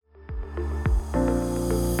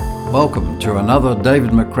Welcome to another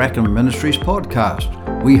David McCracken Ministries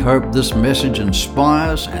podcast. We hope this message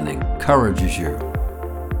inspires and encourages you.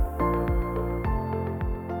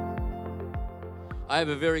 I have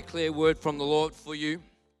a very clear word from the Lord for you,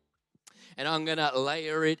 and I'm going to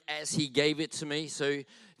layer it as He gave it to me. So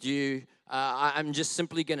I'm just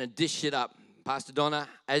simply going to dish it up, Pastor Donna,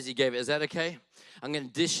 as He gave it. Is that okay? I'm going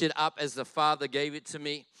to dish it up as the Father gave it to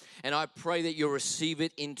me, and I pray that you'll receive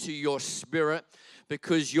it into your spirit,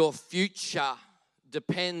 because your future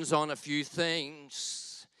depends on a few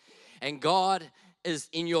things, and God is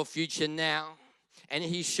in your future now, and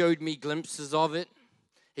He showed me glimpses of it.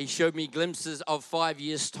 He showed me glimpses of 5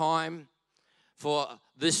 years' time for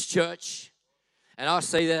this church, and I'll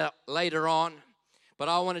say that later on, but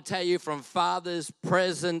I want to tell you from Father's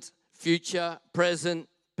present, future, present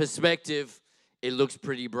perspective, it looks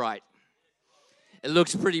pretty bright. It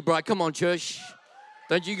looks pretty bright. Come on, church.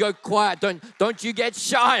 Don't you go quiet. Don't you get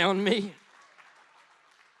shy on me.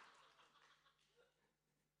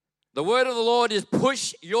 The word of the Lord is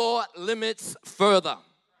push your limits further.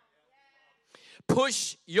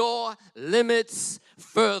 Push your limits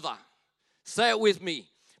further. Say it with me.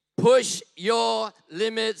 Push your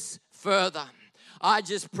limits further. I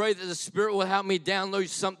just pray that the Spirit will help me download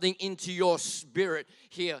something into your spirit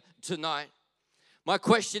here tonight. My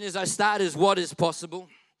question as I start is, what is possible?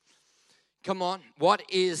 Come on, what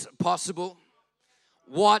is possible?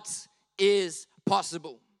 What is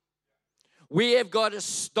possible? We have got to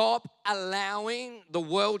stop allowing the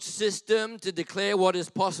world system to declare what is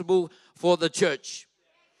possible for the church.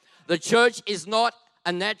 The church is not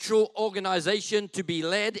a natural organization to be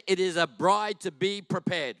led. It is a bride to be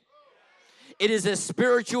prepared. It is a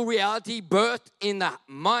spiritual reality birthed in the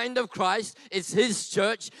mind of Christ. It's His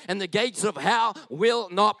church, and the gates of hell will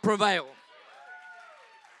not prevail.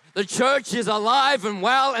 The church is alive and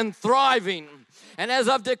well and thriving. And as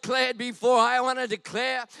I've declared before, I want to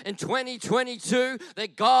declare in 2022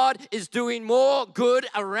 that God is doing more good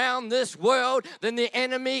around this world than the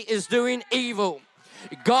enemy is doing evil.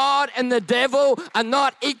 God and the devil are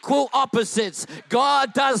not equal opposites.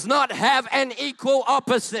 God does not have an equal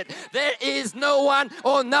opposite. There is no one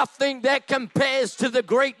or nothing that compares to the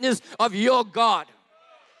greatness of your God.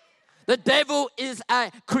 The devil is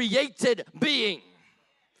a created being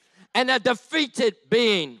and a defeated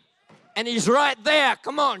being. And he's right there.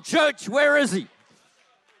 Come on, church, where is he?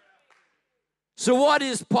 So what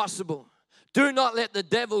is possible? Do not let the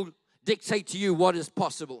devil dictate to you what is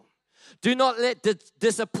possible. Do not let the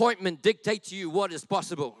disappointment dictate to you what is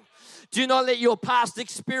possible. Do not let your past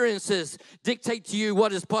experiences dictate to you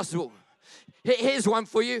what is possible. Here's one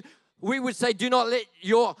for you. We would say, do not let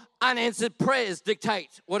your unanswered prayers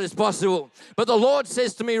dictate what is possible. But the Lord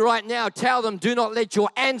says to me right now, tell them, do not let your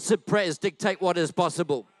answered prayers dictate what is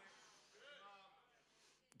possible.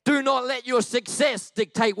 Do not let your success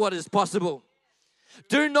dictate what is possible.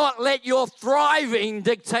 Do not let your thriving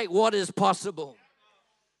dictate what is possible.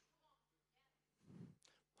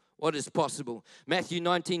 What is possible? Matthew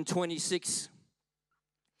 19:26.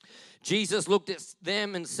 Jesus looked at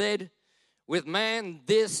them and said, with man,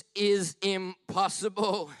 this is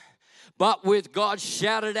impossible. But with God,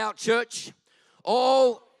 shout it out, church.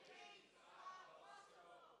 Oh,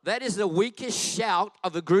 that is the weakest shout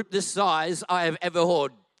of a group this size I have ever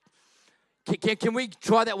heard. Can we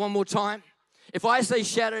try that one more time? If I say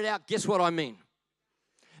shout it out, guess what I mean?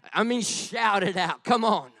 I mean shout it out. Come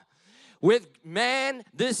on. With man,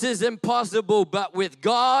 this is impossible, but with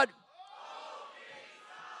God,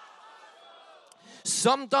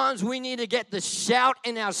 sometimes we need to get the shout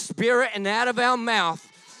in our spirit and out of our mouth,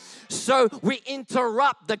 so we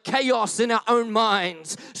interrupt the chaos in our own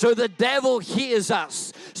minds, so the devil hears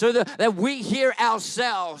us, so that we hear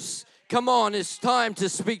ourselves. Come on, it's time to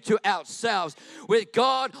speak to ourselves. With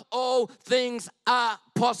God, all things are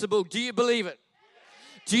possible. Do you believe it?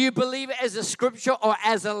 Do you believe it as a scripture or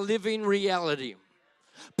as a living reality?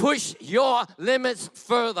 Push your limits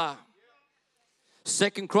further.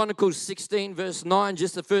 2 Chronicles 16 verse 9,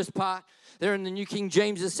 just the first part. There in the New King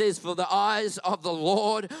James it says, for the eyes of the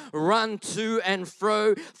Lord run to and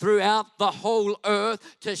fro throughout the whole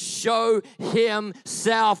earth to show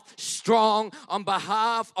Himself strong on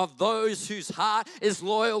behalf of those whose heart is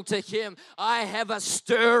loyal to Him. I have a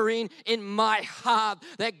stirring in my heart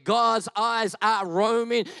that God's eyes are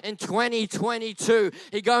roaming in 2022.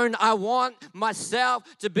 He's going, I want myself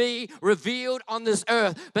to be revealed on this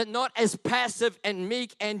earth, but not as passive and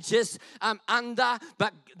meek and just under,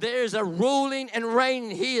 but there's a ruling and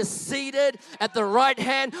reigning. He is seated at the right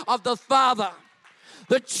hand of the Father.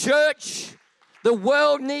 The church, the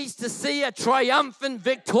world needs to see a triumphant,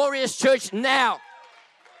 victorious church now.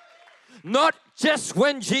 Not just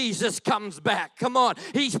when Jesus comes back. Come on.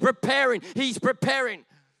 He's preparing. He's preparing.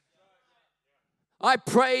 I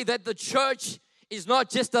pray that the church is not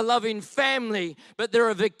just a loving family, but they're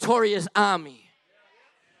a victorious army.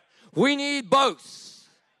 We need both.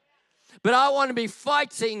 But I want to be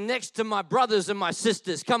fighting next to my brothers and my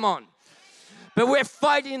sisters. Come on. But we're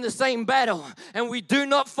fighting the same battle. And we do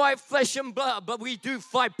not fight flesh and blood, but we do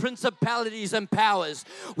fight principalities and powers.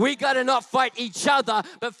 We got to not fight each other,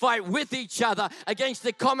 but fight with each other against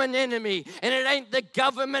the common enemy. And it ain't the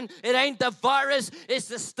government, it ain't the virus, it's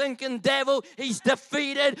the stinking devil. He's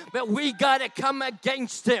defeated, but we got to come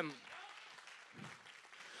against him.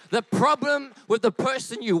 The problem with the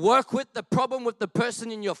person you work with, the problem with the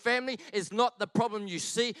person in your family is not the problem you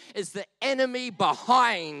see, it's the enemy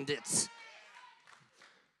behind it.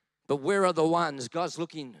 But where are the ones? God's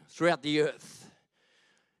looking throughout the earth.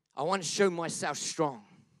 I want to show myself strong.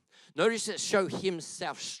 Notice it, show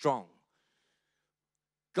himself strong.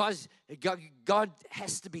 God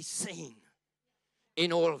has to be seen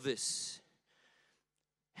in all of this.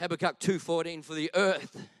 Habakkuk 2:14, for the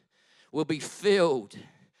earth will be filled.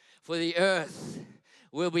 For the earth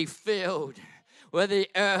will be filled. Where the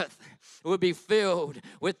earth will be filled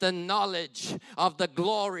with the knowledge of the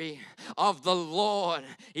glory of the Lord.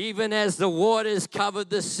 Even as the waters covered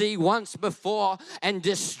the sea once before and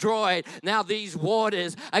destroyed, now these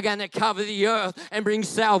waters are going to cover the earth and bring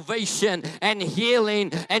salvation and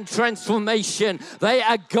healing and transformation. They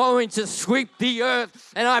are going to sweep the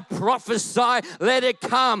earth, and I prophesy, let it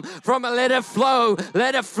come from a let it flow,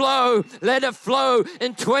 let it flow, let it flow.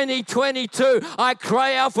 In 2022, I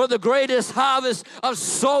cry out for the greatest harvest of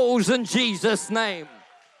souls in Jesus' name.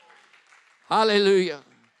 Hallelujah.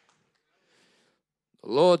 The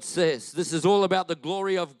Lord says this is all about the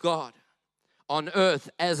glory of God on earth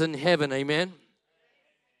as in heaven. Amen.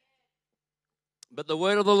 But the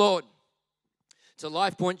word of the Lord to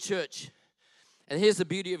Life Point Church. And here's the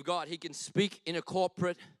beauty of God. He can speak in a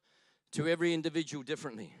corporate to every individual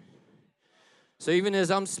differently. So even as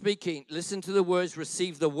I'm speaking, listen to the words,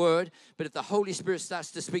 receive the word. But if the Holy Spirit starts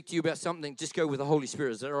to speak to you about something, just go with the Holy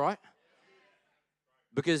Spirit. Is that all right?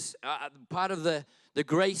 Because part of the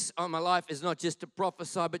grace on my life is not just to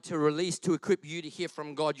prophesy, but to release, to equip you to hear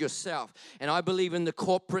from God yourself. And I believe in the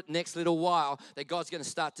corporate next little while that God's going to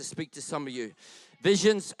start to speak to some of you.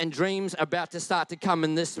 Visions and dreams are about to start to come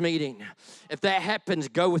in this meeting. If that happens,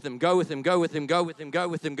 go with them, go with them, go with them, go with them, go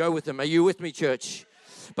with them, go with them. Are you with me, church?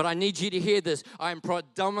 But I need you to hear this. I am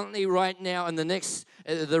predominantly right now in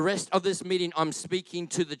the rest of this meeting, I'm speaking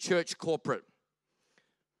to the church corporate.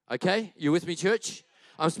 Okay? You with me, church?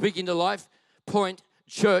 I'm speaking to Life Point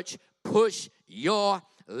Church. Push your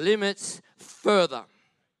limits further.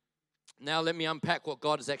 Now let me unpack what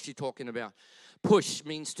God is actually talking about. Push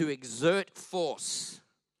means to exert force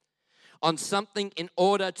on something in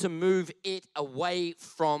order to move it away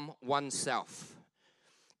from oneself.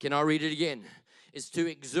 Can I read it again? It's to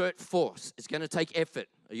exert force. It's going to take effort.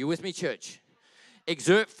 Are you with me, church?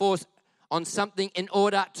 Exert force on something in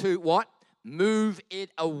order to what? Move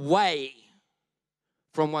it away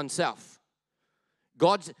from oneself.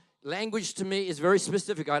 God's language to me is very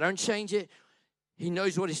specific. I don't change it. He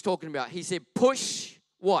knows what he's talking about. He said, push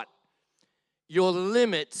what? Your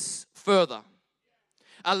limits further.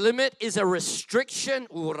 A limit is a restriction.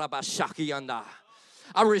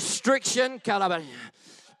 A restriction.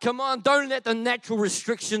 Come on, don't let the natural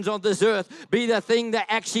restrictions on this earth be the thing that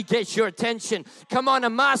actually gets your attention. Come on, a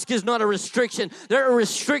mask is not a restriction. There are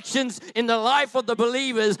restrictions in the life of the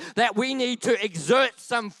believers that we need to exert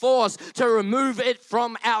some force to remove it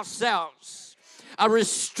from ourselves. A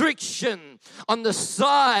restriction on the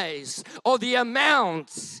size or the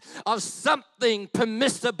amount of something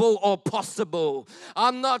permissible or possible.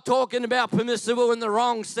 I'm not talking about permissible in the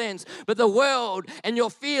wrong sense, but the world and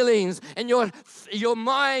your feelings and your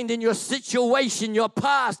mind and your situation, your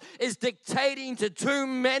past is dictating to too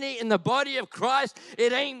many in the body of Christ.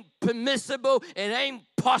 It ain't permissible. It ain't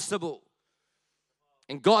possible.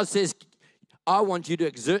 And God says, I want you to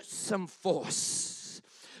exert some force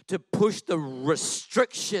to push the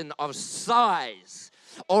restriction of size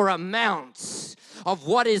or amounts of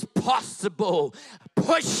what is possible.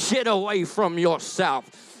 Push it away from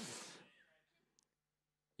yourself.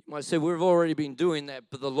 You might say, we've already been doing that,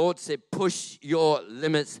 but the Lord said, push your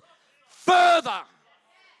limits further.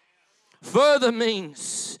 Further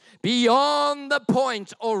means beyond the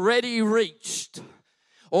point already reached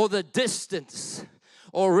or the distance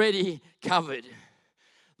already covered.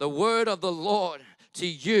 The word of the Lord to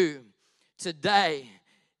you today.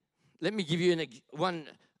 Let me give you one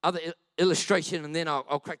other illustration, and then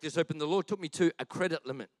I'll crack this open. The Lord took me to a credit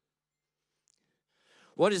limit.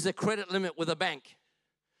 What is the credit limit with a bank?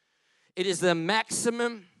 It is the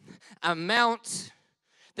maximum amount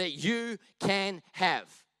that you can have.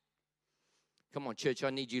 Come on, church, I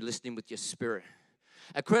need you listening with your spirit.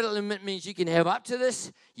 A credit limit means you can have up to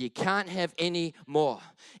this, you can't have any more.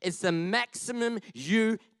 It's the maximum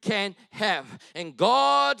you can have. And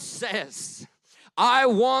God says, I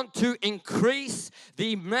want to increase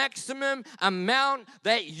the maximum amount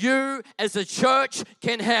that you as a church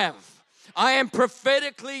can have. I am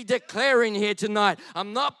prophetically declaring here tonight.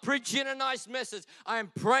 I'm not preaching a nice message. I am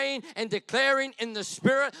praying and declaring in the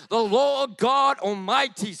Spirit. The Lord God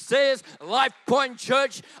Almighty says, Life Point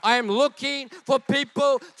Church, I am looking for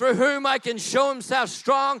people through whom I can show Himself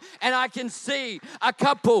strong, and I can see a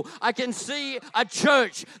couple, I can see a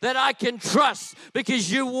church that I can trust, because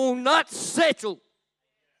you will not settle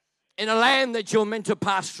in a land that you're meant to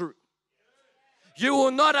pass through. You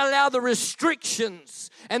will not allow the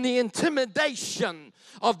restrictions and the intimidation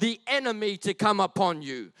of the enemy to come upon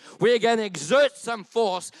you. We're going to exert some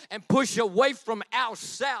force and push away from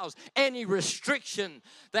ourselves any restriction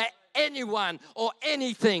that anyone or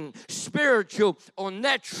anything spiritual or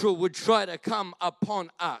natural would try to come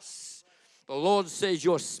upon us. The Lord says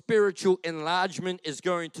your spiritual enlargement is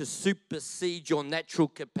going to supersede your natural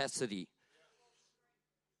capacity.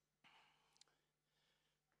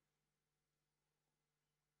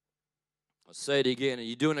 I'll say it again. Are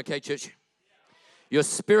you doing okay, church? Your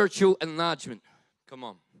spiritual enlargement. Come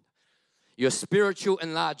on. Your spiritual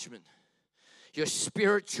enlargement. Your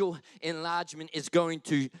spiritual enlargement is going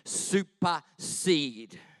to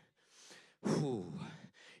supersede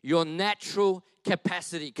your natural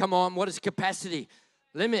capacity. Come on. What is capacity?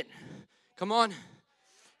 Limit. Come on.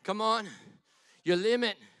 Come on. Your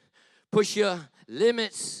limit. Push your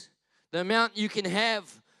limits. The amount you can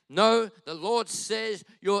have. No, the Lord says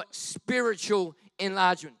your spiritual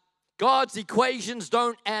enlargement. God's equations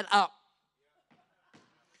don't add up.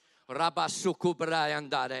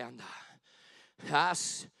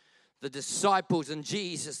 Us, the disciples and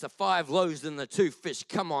Jesus, the 5 loaves and the 2 fish.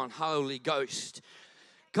 Come on, Holy Ghost.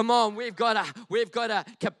 Come on, we've got a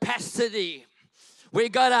capacity.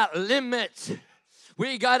 We've got a limit.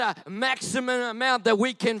 We got a maximum amount that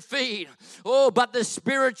we can feed. Oh, but the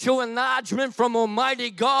spiritual enlargement from Almighty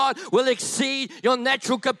God will exceed your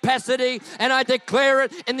natural capacity. And I declare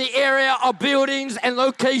it in the area of buildings and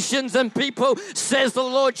locations and people, says the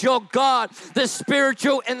Lord your God. The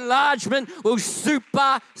spiritual enlargement will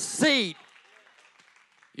supersede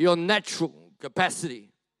your natural capacity.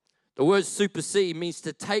 The word supersede means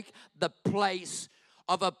to take the place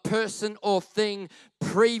of a person or thing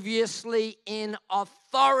previously in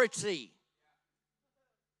authority.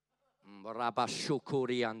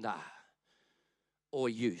 Or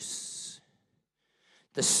use.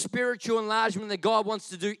 The spiritual enlargement that God wants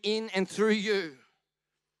to do in and through you.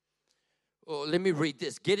 Oh, let me read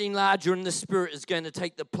this. Getting larger in the Spirit is going to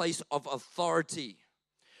take the place of authority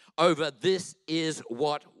over this is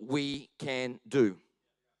what we can do.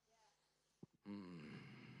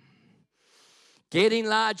 Getting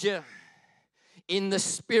larger in the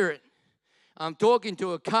Spirit. I'm talking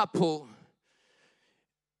to a couple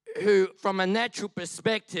who, from a natural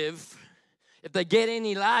perspective, if they get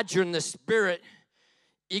any larger in the Spirit,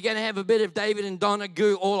 you're going to have a bit of David and Donna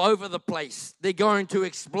goo all over the place. They're going to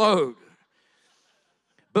explode.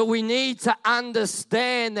 But we need to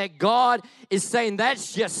understand that God is saying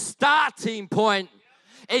that's your starting point.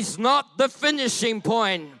 It's not the finishing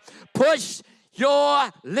point. Push your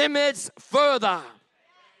limits further.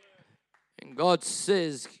 And God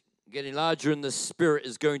says getting larger in the Spirit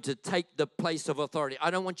is going to take the place of authority.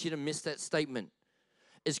 I don't want you to miss that statement.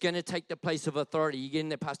 It's going to take the place of authority. You get in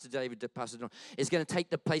there, Pastor David, Pastor Don. It's going to take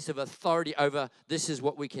the place of authority over this is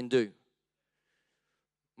what we can do.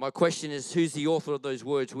 My question is, who's the author of those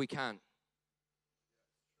words? We can't.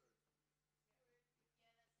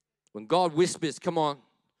 When God whispers, come on,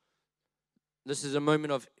 this is a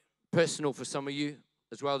moment of personal for some of you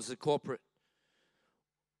as well as the corporate.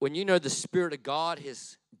 When you know the Spirit of God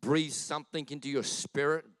has breathed something into your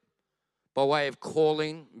spirit by way of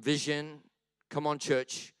calling, vision, come on,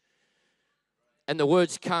 church, and the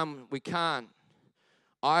words come, we can't.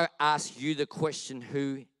 I ask you the question,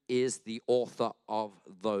 who is the author of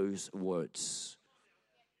those words?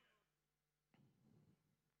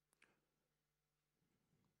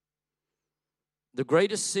 The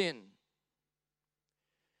greatest sin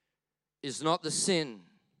is not the sin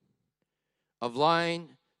of lying,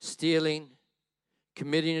 stealing,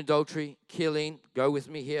 committing adultery, killing, go with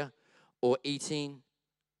me here, or eating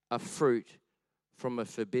a fruit from a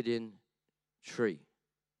forbidden tree.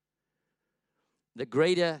 The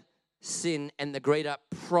greater sin and the greater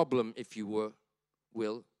problem, if you were,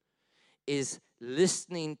 will, is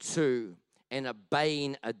listening to and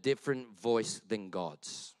obeying a different voice than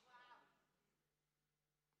God's.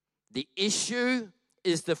 The issue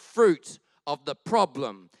is the fruit of the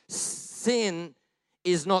problem. Sin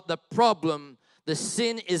is not the problem. The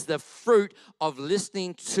sin is the fruit of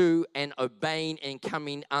listening to and obeying and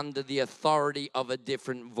coming under the authority of a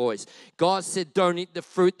different voice. God said, don't eat the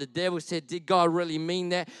fruit. The devil said, did God really mean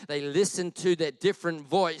that? They listened to that different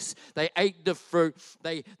voice. They ate the fruit.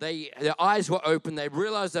 Their eyes were open. They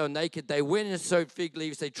realized they were naked. They went and sewed fig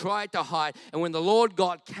leaves. They tried to hide. And when the Lord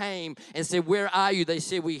God came and said, where are you? They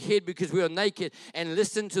said, we hid because we were naked. And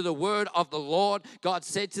listened to the word of the Lord. God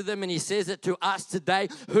said to them, and he says it to us today,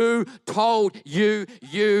 who told you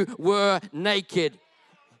were naked?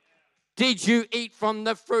 Did you eat from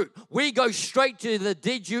the fruit? We go straight to the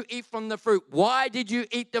did you eat from the fruit? Why did you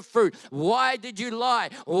eat the fruit? Why did you lie?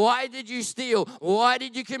 Why did you steal? Why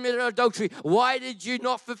did you commit adultery? Why did you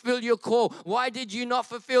not fulfill your call? Why did you not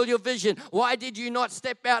fulfill your vision? Why did you not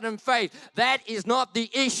step out in faith? That is not the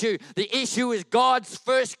issue. The issue is God's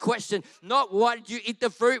first question. Not why did you eat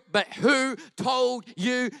the fruit, but who told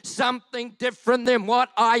you something different than what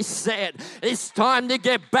I said? It's time to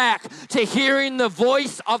get back to hearing the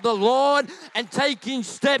voice of the Lord and taking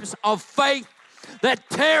steps of faith that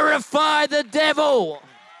terrify the devil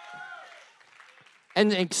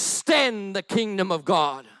and extend the kingdom of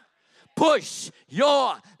God. Push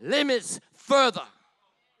your limits further.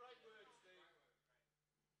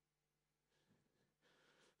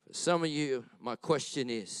 For some of you, my question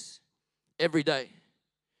is, every day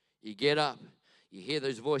you get up, you hear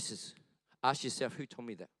those voices, ask yourself, who told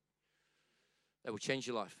me that? That will change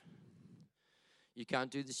your life. You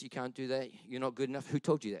can't do this, you can't do that, you're not good enough. Who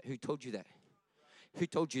told you that? Who told you that? Who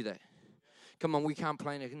told you that? Come on, we can't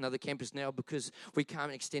plant another campus now because we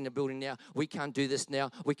can't extend the building now. We can't do this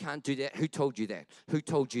now. We can't do that. Who told you that? Who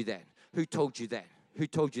told you that? Who told you that? Who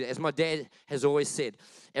told you that? As my dad has always said,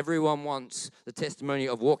 everyone wants the testimony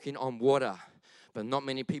of walking on water, but not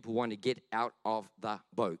many people want to get out of the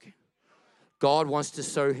boat. God wants to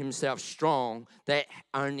show himself strong. That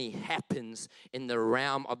only happens in the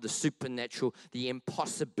realm of the supernatural, the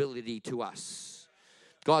impossibility to us.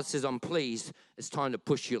 God says, I'm pleased. It's time to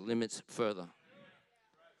push your limits further.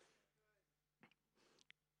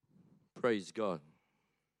 Praise God.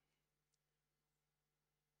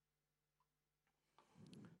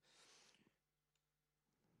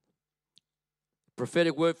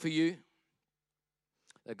 Prophetic word for you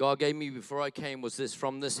that God gave me before I came was this: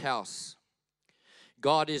 from this house,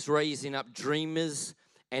 God is raising up dreamers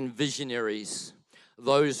and visionaries,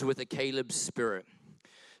 those with a Caleb spirit.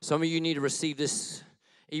 Some of you need to receive this.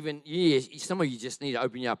 Some of you just need to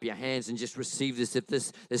open up your hands and just receive this. If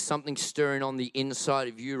there's something stirring on the inside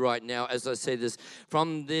of you right now, as I say this,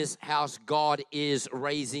 from this house, God is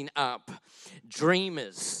raising up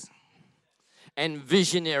dreamers and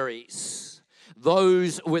visionaries,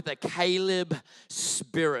 those with a Caleb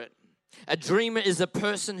spirit. A dreamer is a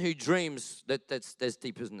person who dreams. That's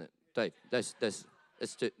deep, isn't it, Dave? That's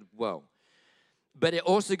well. But it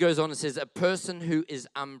also goes on and says a person who is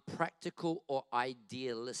unpractical or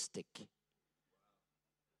idealistic.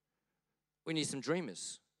 We need some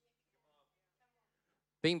dreamers.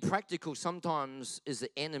 Being practical sometimes is the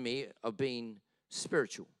enemy of being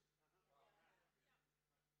spiritual.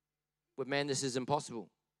 With man, this is impossible.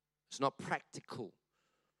 It's not practical.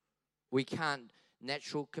 We can't.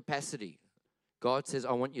 Natural capacity. God says,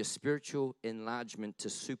 I want your spiritual enlargement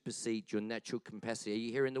to supersede your natural capacity. Are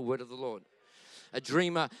you hearing the word of the Lord? A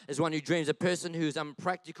dreamer is one who dreams, a person who is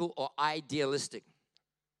unpractical or idealistic.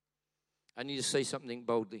 I need to say something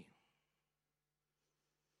boldly.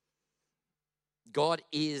 God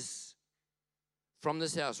is, from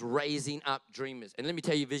this house, raising up dreamers. And let me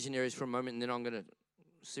tell you visionaries for a moment, and then I'm going to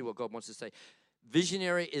see what God wants to say.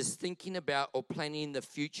 Visionary is thinking about or planning the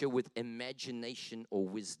future with imagination or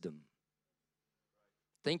wisdom.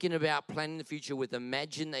 Thinking about planning the future with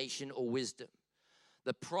imagination or wisdom.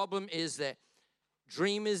 The problem is that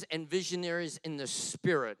dreamers and visionaries in the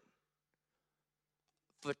spirit,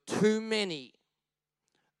 for too many,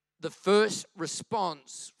 the first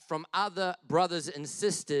response from other brothers and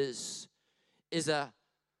sisters is a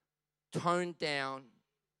toned down,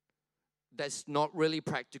 that's not really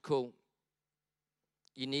practical.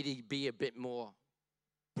 You need to be a bit more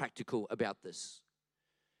practical about this.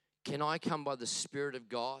 Can I come by the Spirit of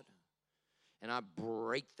God and I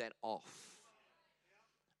break that off?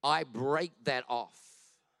 I break that off.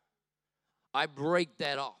 I break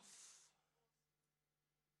that off.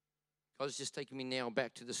 God's just taking me now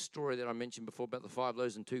back to the story that I mentioned before about the 5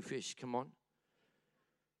 loaves and 2 fish. Come on.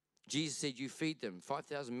 Jesus said, you feed them,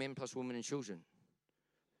 5,000 men plus women and children.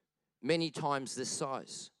 many times this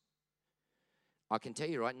size. I can tell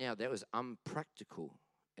you right now, that was unpractical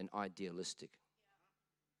and idealistic.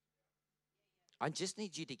 I just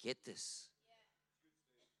need you to get this.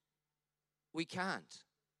 We can't.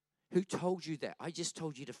 Who told you that? I just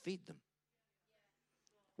told you to feed them.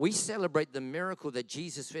 We celebrate the miracle that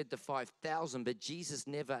Jesus fed the 5,000, but Jesus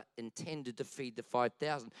never intended to feed the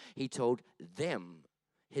 5,000. He told them,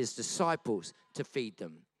 his disciples, to feed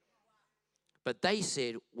them. But they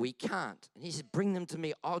said, we can't. And he said, bring them to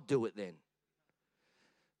me. I'll do it then.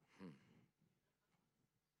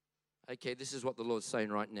 Okay, this is what the Lord's saying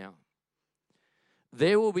right now.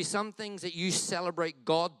 There will be some things that you celebrate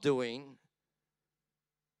God doing,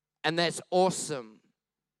 and that's awesome.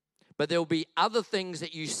 But there will be other things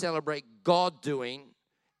that you celebrate God doing,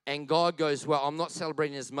 and God goes, well, I'm not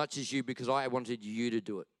celebrating as much as you because I wanted you to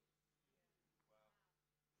do it.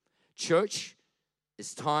 Church,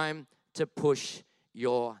 it's time to push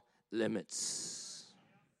your limits.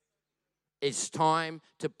 It's time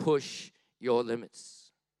to push your limits.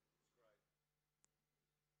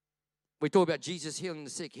 We talk about Jesus healing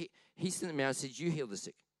the sick. He sent them out and said, you heal the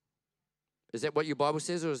sick. Is that what your Bible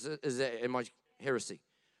says, or is that in my heresy?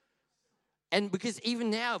 And because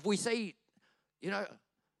even now, if we say,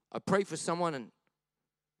 I pray for someone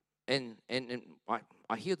and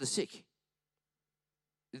I heal the sick,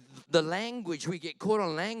 the language, we get caught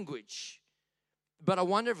on language. But I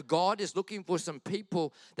wonder if God is looking for some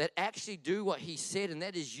people that actually do what he said, and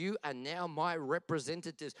that is, you are now my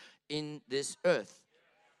representatives in this earth.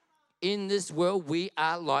 In this world, we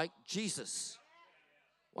are like Jesus.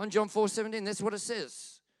 1 John 4:17, that's what it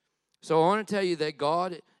says. So I want to tell you that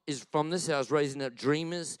God is from this house raising up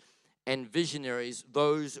dreamers and visionaries,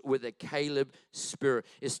 those with a Caleb spirit.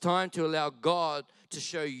 It's time to allow God to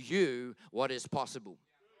show you what is possible.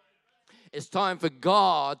 It's time for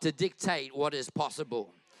God to dictate what is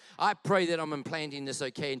possible. I pray that I'm implanting this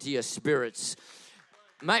into your spirits.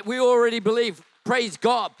 Mate, we already believe. Praise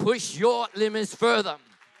God. Push your limits further.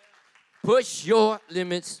 Push your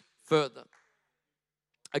limits further.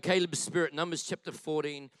 A Caleb spirit, Numbers chapter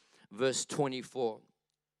 14, verse 24.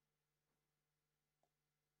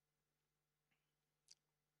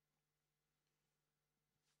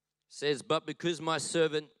 Says, but because my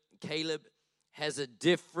servant Caleb has a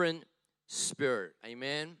different spirit.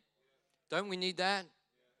 Amen. Don't we need that?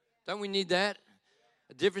 Don't we need that?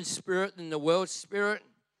 A different spirit than the world's spirit.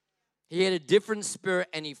 He had a different spirit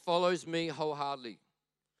and he follows me wholeheartedly.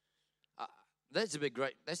 That's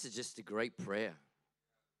just a great prayer.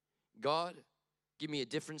 God, give me a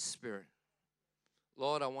different spirit.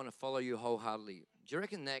 Lord, I want to follow you wholeheartedly. Do you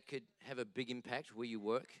reckon that could have a big impact where you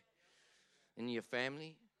work, in your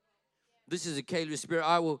family? This is a Caleb spirit.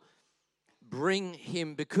 I will bring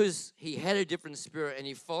him, because he had a different spirit and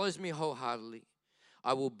he follows me wholeheartedly.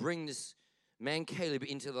 I will bring this man Caleb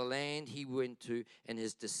into the land he went to, and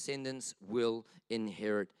his descendants will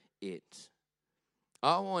inherit it.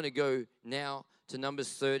 I want to go now to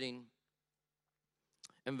Numbers 13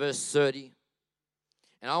 and verse 30.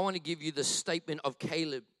 And I want to give you the statement of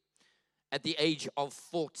Caleb at the age of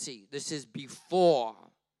 40. This is before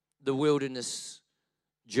the wilderness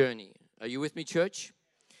journey. Are you with me, church?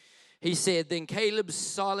 He said, then Caleb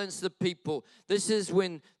silenced the people. This is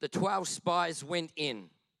when the 12 spies went in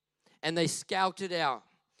and they scouted out.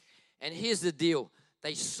 And here's the deal.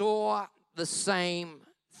 They saw the same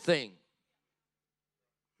thing.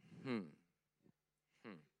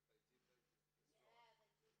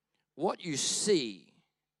 What you see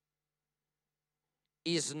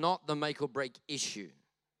is not the make or break issue.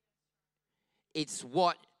 It's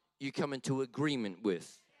what you come into agreement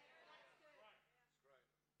with.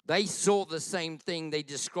 They saw the same thing. They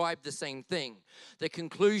described the same thing. The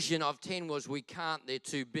conclusion of 10 was, we can't, they're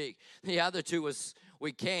too big. The other 2 was,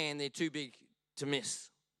 we can, they're too big to miss.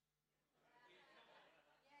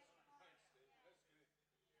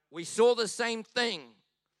 We saw the same thing.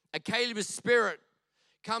 A Caleb's spirit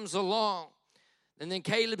comes along. And then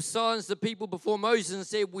Caleb silenced the people before Moses and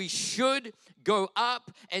said, we should go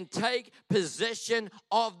up and take possession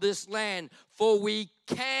of this land, for we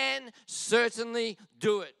can certainly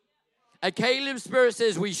do it. A Caleb spirit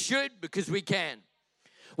says we should because we can.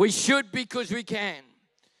 We should because we can.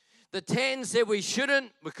 The 10 said we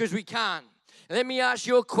shouldn't because we can't. Let me ask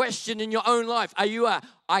you a question in your own life. Are you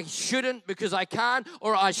I shouldn't because I can't,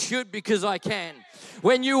 or I should because I can?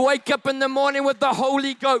 When you wake up in the morning with the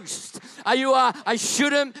Holy Ghost, are you I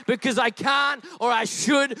shouldn't because I can't, or I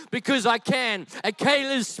should because I can? A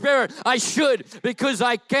Caleb spirit, I should because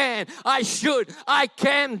I can. I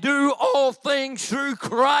can do all things through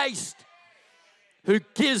Christ who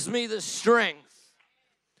gives me the strength.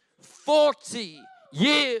 40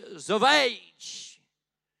 years of age.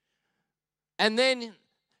 And then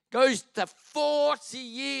goes to 40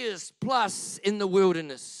 years plus in the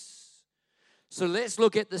wilderness. So let's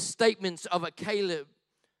look at the statements of a Caleb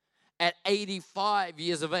at 85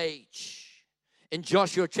 years of age. In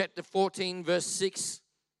Joshua chapter 14, verse 6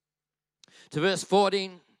 to verse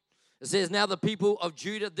 14, it says, now the people of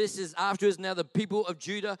Judah, this is afterwards, now the people of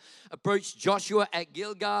Judah approached Joshua at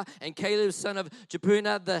Gilgal, and Caleb, son of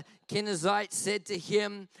Jephunneh the Kenizzite, said to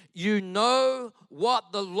him, you know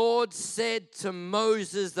what the Lord said to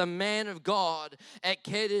Moses, the man of God, at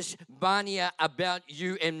Kadesh Barnea about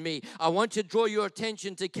you and me. I want to draw your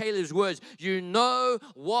attention to Caleb's words. You know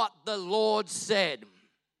what the Lord said.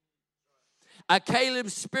 A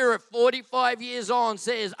Caleb spirit, 45 years on,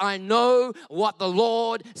 says, I know what the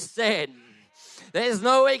Lord said. There's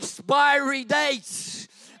no expiry date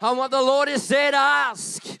on what the Lord has said.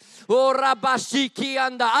 Ask.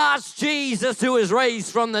 Ask Jesus who is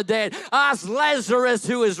raised from the dead. Ask Lazarus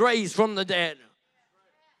who is raised from the dead.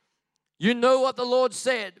 You know what the Lord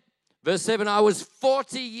said. Verse 7, I was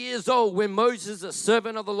 40 years old when Moses, a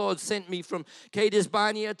servant of the Lord, sent me from Kadesh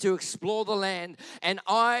Barnea to explore the land, and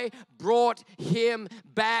I brought him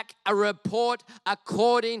back a report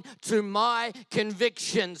according to my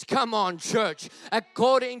convictions. Come on, church.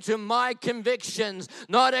 According to my convictions,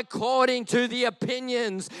 not according to the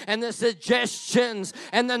opinions and the suggestions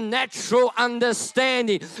and the natural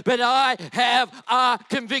understanding, but I have a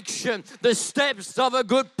conviction. The steps of a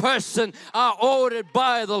good person are ordered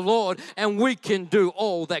by the Lord, and we can do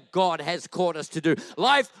all that God has called us to do.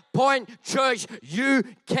 Life Point Church, you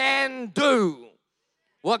can do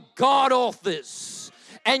what God offers.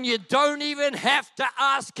 And you don't even have to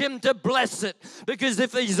ask Him to bless it, because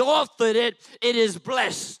if He's offered it, it is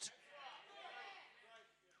blessed.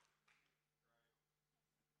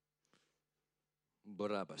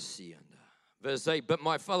 Verse 8, but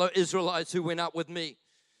my fellow Israelites who went up with me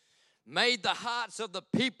made the hearts of the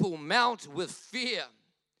people mount with fear.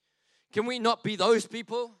 Can we not be those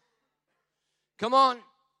people? Come on.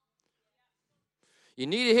 You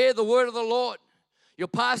need to hear the word of the Lord. Your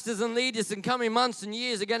pastors and leaders in coming months and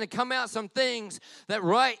years are going to come out some things that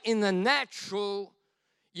right in the natural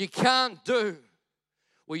you can't do.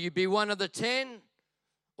 Will you be one of the 10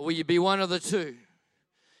 or will you be one of the 2?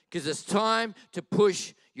 Because it's time to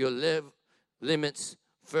push your limits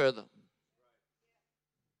further.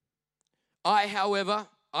 However,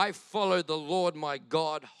 I followed the Lord my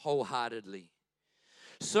God wholeheartedly.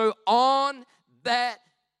 So on that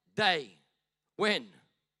day, when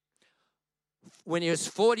he was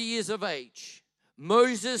 40 years of age,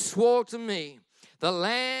 Moses swore to me, the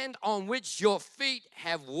land on which your feet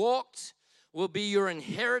have walked will be your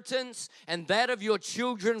inheritance and that of your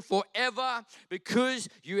children forever, because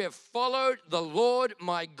you have followed the Lord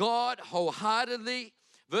my God wholeheartedly.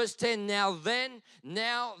 Verse 10, now then,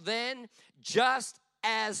 just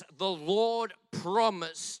as the Lord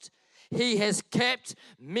promised, He has kept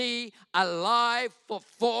me alive for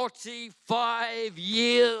 45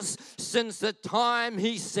 years since the time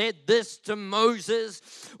He said this to Moses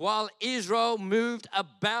while Israel moved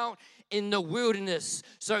about in the wilderness.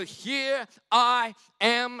 So here I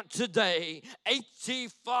am today,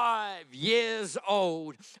 85 years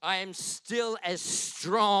old. I am still as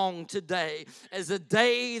strong today as the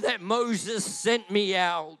day that Moses sent me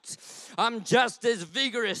out. I'm just as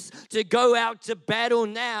vigorous to go out to battle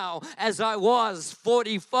now as I was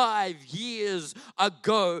 45 years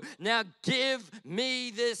ago. Now give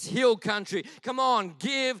me this hill country. Come on,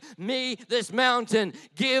 give me this mountain.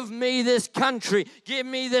 Give me this country. Give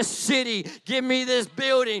me this city. Give me this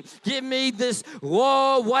building. Give me this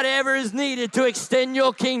wall, whatever is needed to extend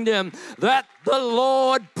your kingdom that the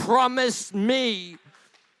Lord promised me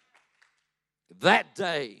that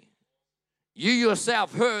day. You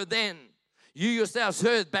yourself heard then. You yourselves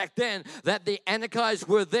heard back then that the Anakites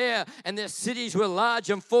were there and their cities were large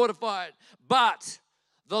and fortified. But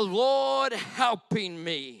the Lord helping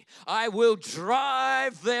me, I will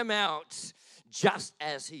drive them out just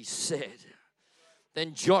as He said.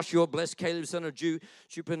 Then Joshua blessed Caleb, son of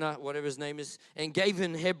Jephunneh, whatever his name is, and gave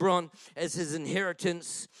him Hebron as his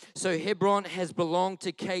inheritance. So Hebron has belonged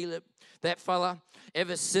to Caleb, that fella,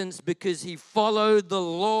 ever since, because he followed the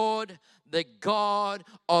Lord, the God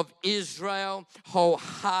of Israel,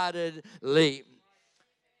 wholeheartedly.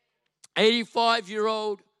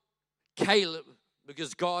 85-year-old Caleb,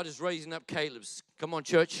 because God is raising up Calebs. Come on,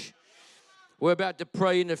 church. We're about to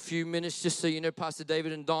pray in a few minutes, just so you know, Pastor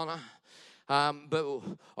David and Donna But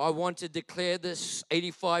I want to declare this,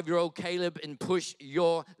 85-year-old Caleb, and push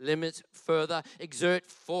your limits further. Exert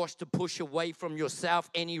force to push away from yourself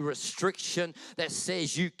any restriction that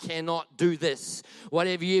says you cannot do this.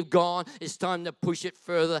 Whatever you've gone, it's time to push it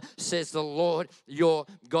further, says the Lord your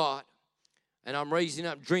God. And I'm raising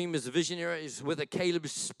up dreamers, visionaries with a Caleb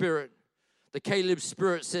spirit. The Caleb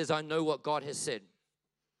spirit says, I know what God has said.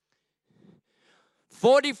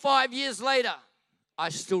 45 years later, I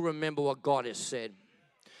still remember what God has said.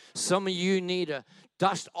 Some of you need to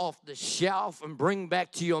dust off the shelf and bring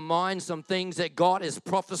back to your mind some things that God has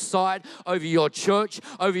prophesied over your church,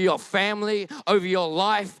 over your family, over your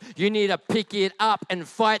life. You need to pick it up and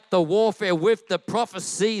fight the warfare with the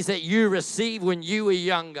prophecies that you received when you were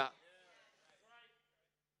younger.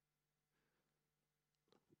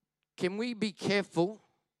 Can we be careful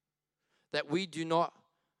that we do not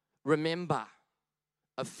remember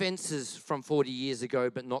offenses from 40 years ago,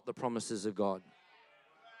 but not the promises of God?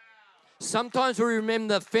 Sometimes we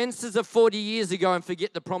remember the offenses of 40 years ago and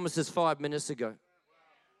forget the promises 5 minutes ago.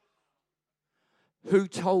 Who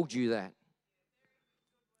told you that?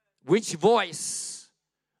 Which voice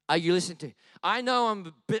are you listening to? I know I'm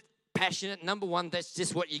a bit passionate. Number one, that's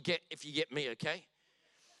just what you get if you get me, okay?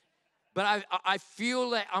 But I feel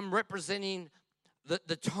that I'm representing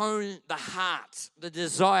the tone, the heart, the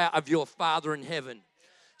desire of your Father in heaven.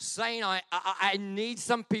 Saying I need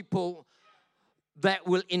some people that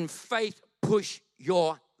will in faith push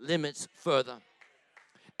your limits further.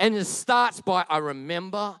 And it starts by, I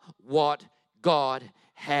remember what God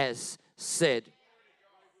has said.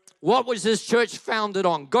 What was this church founded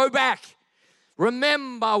on? Go back.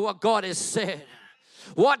 Remember what God has said.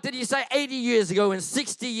 What did he say 80 years ago and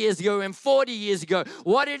 60 years ago and 40 years ago?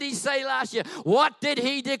 What did he say last year? What did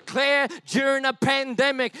he declare during a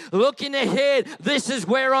pandemic? Looking ahead, this is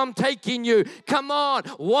where I'm taking you. Come on,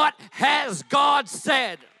 what has God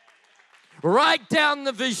said? Write down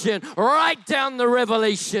the vision. Write down the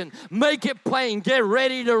revelation. Make it plain. Get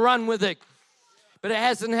ready to run with it. But it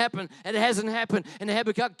hasn't happened. It hasn't happened. In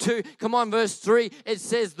Habakkuk 2, come on, verse 3, it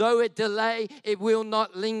says, though it delay, it will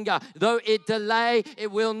not linger. Though it delay,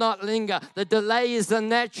 it will not linger. The delay is the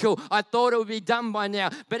natural. I thought it would be done by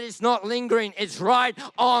now, but it's not lingering. It's right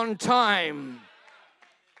on time.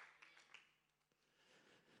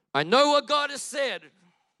 I know what God has said.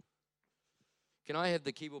 Can I have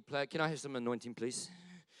the keyboard player? Can I have some anointing, please?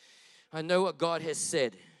 I know what God has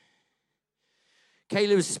said.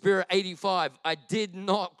 Caleb's spirit, 85. I did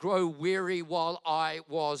not grow weary while I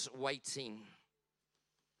was waiting.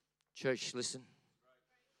 Church, listen.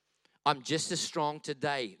 I'm just as strong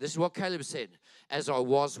today. This is what Caleb said, as I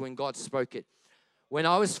was when God spoke it. When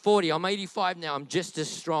I was 40, I'm 85 now, I'm just as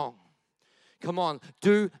strong. Come on,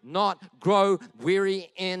 do not grow weary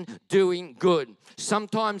in doing good.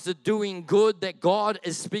 Sometimes the doing good that God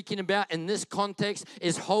is speaking about in this context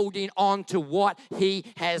is holding on to what He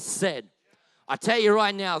has said. I tell you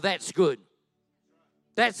right now, that's good.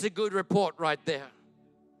 That's a good report right there.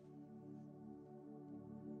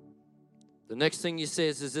 The next thing he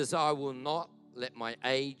says is this, I will not let my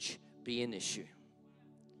age be an issue.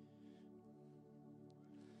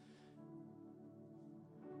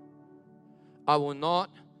 I will not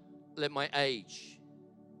let my age.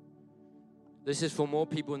 This is for more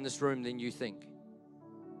people in this room than you think.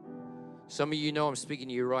 Some of you know I'm speaking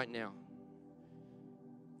to you right now.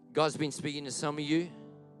 God's been speaking to some of you.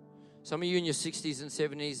 Some of you in your 60s and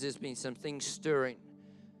 70s, there's been some things stirring.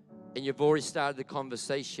 And you've already started the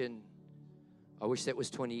conversation. I wish that was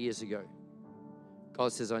 20 years ago.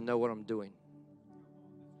 God says, I know what I'm doing.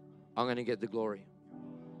 I'm going to get the glory.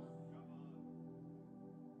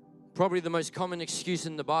 Probably the most common excuse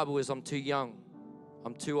in the Bible is I'm too young.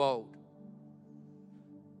 I'm too old.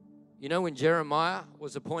 You know when Jeremiah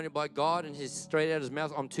was appointed by God and he's straight out of his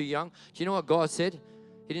mouth, I'm too young. Do you know what God said?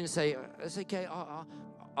 He didn't say, it's okay,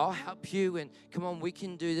 I'll help you and come on, we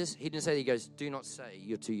can do this. He didn't say that. He goes, do not say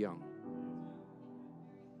you're too young.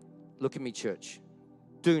 Look at me, church.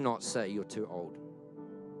 Do not say you're too old.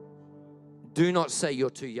 Do not say you're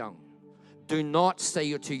too young. Do not say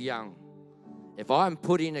you're too young. If I'm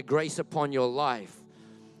putting a grace upon your life,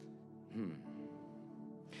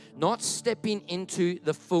 not stepping into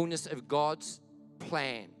the fullness of God's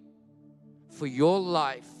plan for your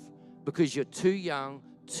life because you're too young,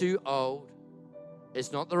 too old,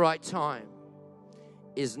 it's not the right time,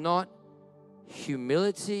 is not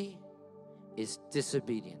humility, is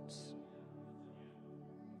disobedience.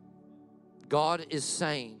 God is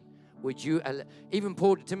saying, would you, even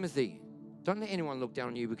Paul to Timothy, don't let anyone look down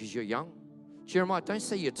on you because you're young. Jeremiah, don't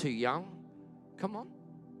say you're too young. Come on.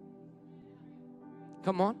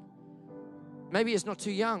 Come on. Maybe it's not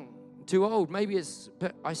too young too old. Maybe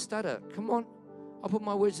but I stutter. Come on, I'll put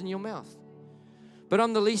my words in your mouth. But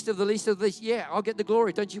I'm the least of the least of the least. Yeah, I'll get the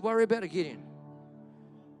glory. Don't you worry about it, Gideon.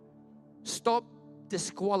 Stop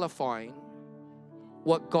disqualifying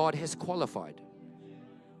what God has qualified.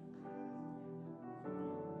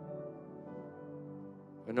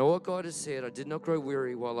 I know what God has said. I did not grow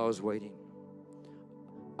weary while I was waiting.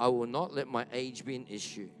 I will not let my age be an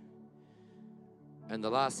issue. And the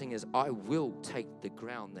last thing is, I will take the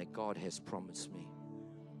ground that God has promised me.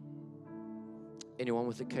 Anyone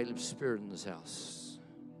with a Caleb spirit in this house?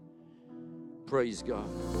 Praise God.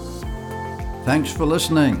 Thanks for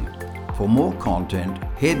listening. For more content,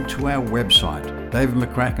 head to our website,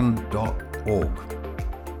 davidmccracken.org.